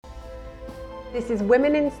This is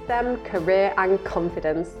Women in STEM, Career and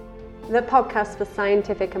Confidence, the podcast for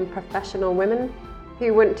scientific and professional women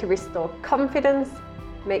who want to restore confidence,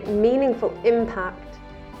 make meaningful impact,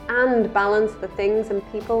 and balance the things and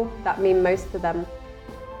people that mean most to them.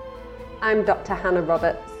 I'm Dr. Hannah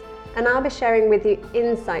Roberts, and I'll be sharing with you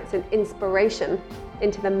insights and inspiration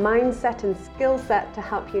into the mindset and skill set to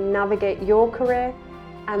help you navigate your career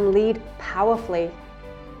and lead powerfully.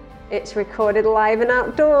 It's recorded live and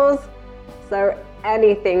outdoors, so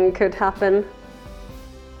anything could happen.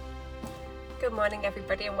 Good morning,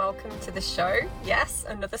 everybody, and welcome to the show. Yes,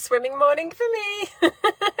 another swimming morning for me.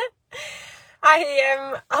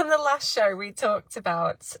 On the last show, we talked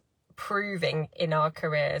about proving in our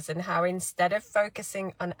careers and how instead of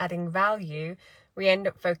focusing on adding value, we end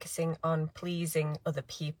up focusing on pleasing other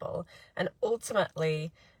people. And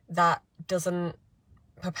ultimately, that doesn't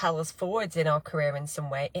propel us forwards in our career in some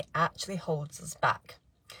way. It actually holds us back.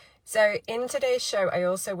 So in today's show, I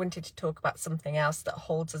also wanted to talk about something else that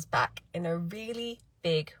holds us back in a really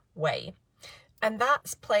big way. And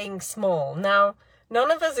that's playing small. Now,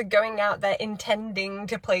 none of us are going out there intending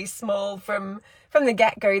to play small from the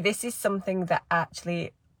get-go. This is something that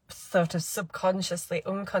actually sort of subconsciously,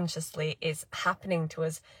 unconsciously is happening to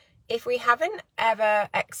us if we haven't ever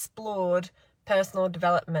explored personal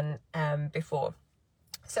development before.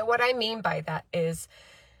 So what I mean by that is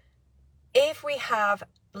if we have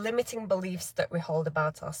limiting beliefs that we hold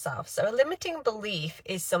about ourselves. So a limiting belief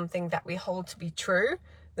is something that we hold to be true,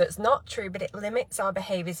 that's not true, but it limits our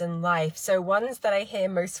behaviors in life. So ones that I hear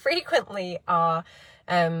most frequently are,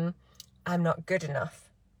 I'm not good enough.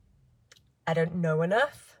 I don't know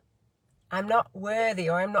enough. I'm not worthy,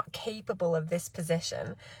 or I'm not capable of this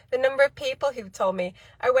position. The number of people who've told me,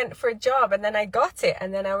 I went for a job and then I got it,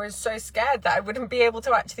 and then I was so scared that I wouldn't be able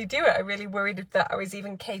to actually do it. I really worried that I was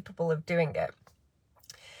even capable of doing it.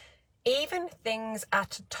 Even things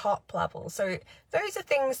at a top level. So those are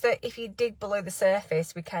things that if you dig below the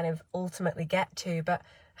surface, we kind of ultimately get to. But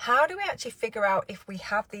how do we actually figure out if we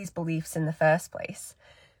have these beliefs in the first place?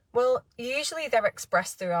 Well, usually they're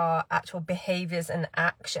expressed through our actual behaviors and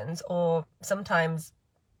actions, or sometimes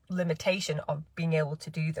limitation of being able to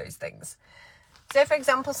do those things. So for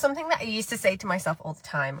example, something that I used to say to myself all the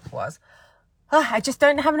time was, I just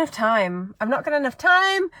don't have enough time. I've not got enough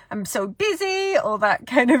time. I'm so busy, all that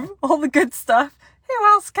kind of, all the good stuff. Who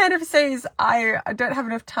else kind of says I don't have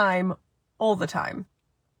enough time all the time?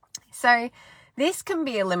 So this can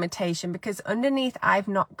be a limitation, because underneath I've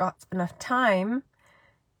not got enough time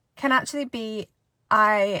can actually be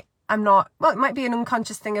I'm not, well, it might be an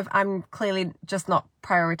unconscious thing of I'm clearly just not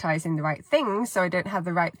prioritizing the right things. So I don't have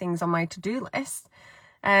the right things on my to-do list.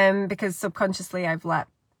 Because subconsciously I've let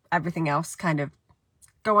everything else kind of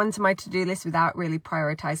go onto my to-do list without really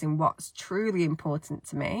prioritizing what's truly important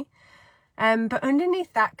to me. But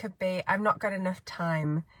underneath that could be, I've not got enough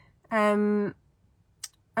time. And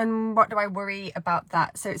what do I worry about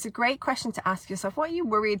that? So it's a great question to ask yourself. What are you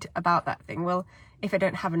worried about that thing? Well, if I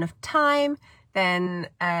don't have enough time, then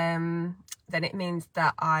it means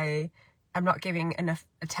that I'm not giving enough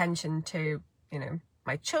attention to,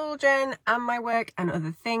 my children and my work and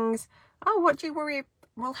other things. Oh, what do you worry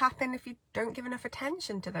will happen if you don't give enough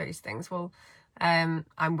attention to those things? Well, I'm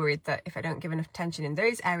worried that if I don't give enough attention in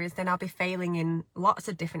those areas, then I'll be failing in lots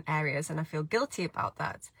of different areas, and I feel guilty about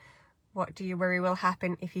that. What do you worry will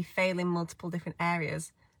happen if you fail in multiple different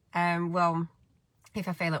areas? Well, if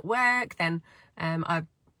I fail at work, then I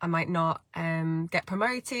might not get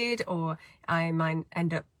promoted, or I might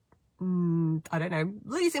end up,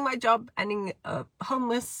 losing my job, ending up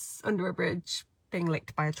homeless under a bridge, being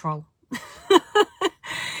licked by a troll.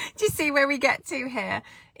 Do you see where we get to here?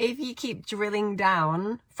 If you keep drilling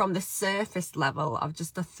down from the surface level of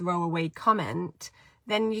just a throwaway comment,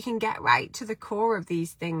 then you can get right to the core of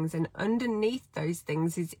these things. And underneath those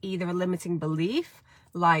things is either a limiting belief,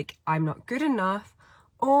 like I'm not good enough,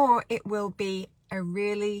 or it will be a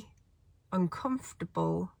really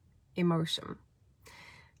uncomfortable emotion.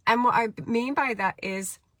 And what I mean by that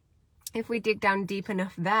is, if we dig down deep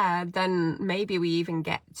enough there, then maybe we even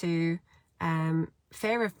get to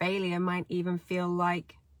fear of failure might even feel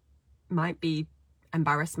like, might be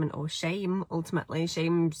embarrassment or shame. Ultimately,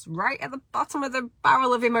 shame's right at the bottom of the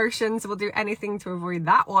barrel of emotions. We'll do anything to avoid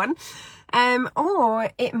that one. Or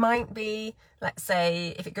it might be, let's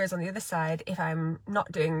say, if it goes on the other side, if I'm not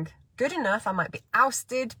doing good enough, I might be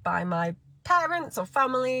ousted by my parents or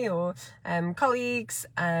family or colleagues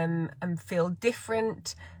and feel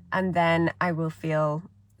different. And then I will feel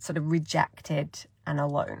sort of rejected and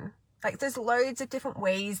alone. Like, there's loads of different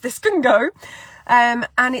ways this can go. And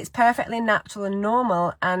it's perfectly natural and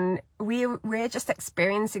normal. And we're just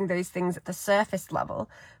experiencing those things at the surface level.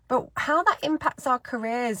 But how that impacts our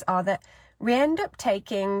careers are that we end up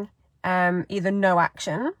taking either no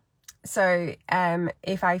action. So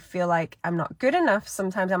if I feel like I'm not good enough,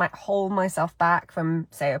 sometimes I might hold myself back from,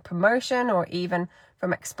 say, a promotion, or even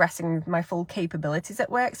from expressing my full capabilities at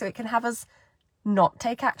work. So it can have us not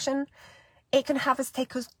take action. It can have us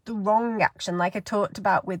take the wrong action, like I talked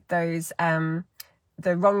about with those,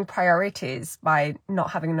 the wrong priorities by not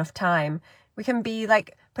having enough time. We can be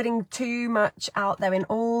like putting too much out there in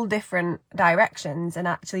all different directions and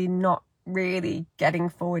actually not really getting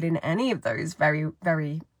forward in any of those very,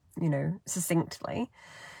 very, succinctly.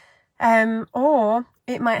 Or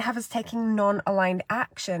it might have us taking non-aligned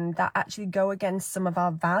action that actually go against some of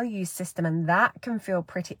our value system, and that can feel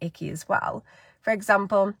pretty icky as well. For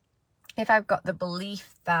example, if I've got the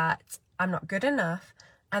belief that I'm not good enough,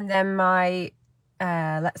 and then my,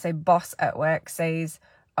 let's say, boss at work says,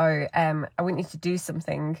 I want you to do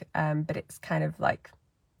something, but it's kind of like,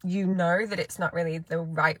 that it's not really the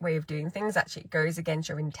right way of doing things. Actually, it goes against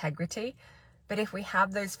your integrity. But if we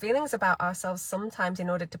have those feelings about ourselves, sometimes in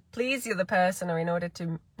order to please the other person, or in order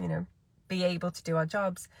to, be able to do our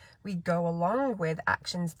jobs, we go along with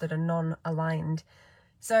actions that are non-aligned.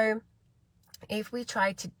 So if we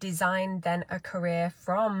try to design then a career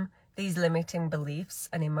from these limiting beliefs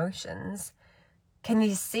and emotions, can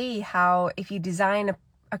you see how if you design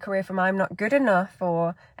a career from I'm not good enough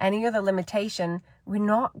or any other limitation, we're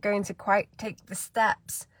not going to quite take the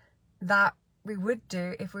steps that we would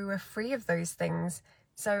do if we were free of those things.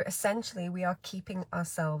 So essentially we are keeping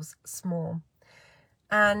ourselves small.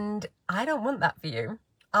 And I don't want that for you.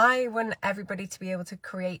 I want everybody to be able to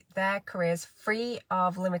create their careers free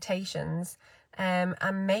of limitations, and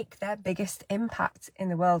make their biggest impact in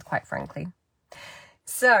the world, quite frankly.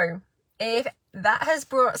 So if that has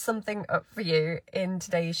brought something up for you in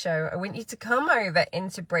today's show, I want you to come over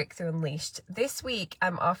into Breakthrough Unleashed. This week,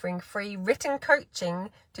 I'm offering free written coaching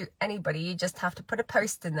to anybody. You just have to put a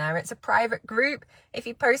post in there. It's a private group. If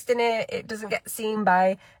you post in it, it doesn't get seen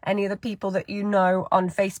by any of the people that you know on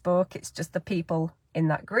Facebook. It's just the people in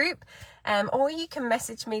that group. Or you can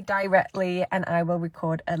message me directly and I will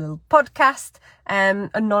record a little podcast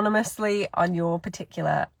anonymously on your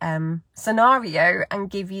particular scenario and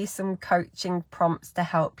give you some coaching prompts to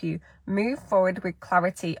help you move forward with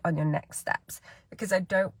clarity on your next steps, because I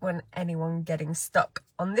don't want anyone getting stuck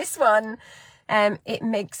on this one. It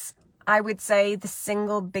makes, I would say, the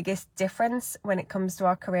single biggest difference when it comes to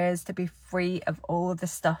our careers to be free of all of the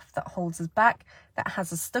stuff that holds us back, that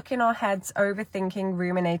has us stuck in our heads, overthinking,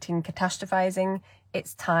 ruminating, catastrophizing.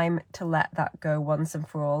 It's time to let that go once and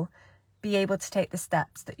for all. Be able to take the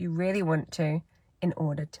steps that you really want to in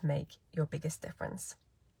order to make your biggest difference.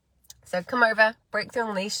 So come over, Breakthrough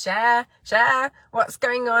Unleashed, share what's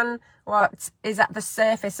going on, what is at the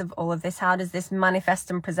surface of all of this, how does this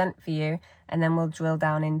manifest and present for you, and then we'll drill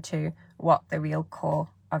down into what the real core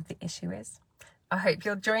of the issue is. I hope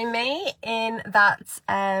you'll join me in that,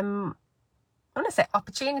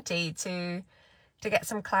 opportunity to get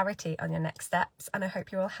some clarity on your next steps, and I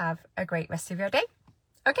hope you will have a great rest of your day.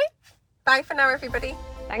 Okay, bye for now, everybody.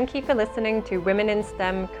 Thank you for listening to Women in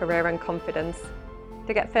STEM Career and Confidence.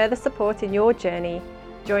 To get further support in your journey,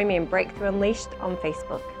 join me in Breakthrough Unleashed on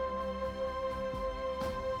Facebook.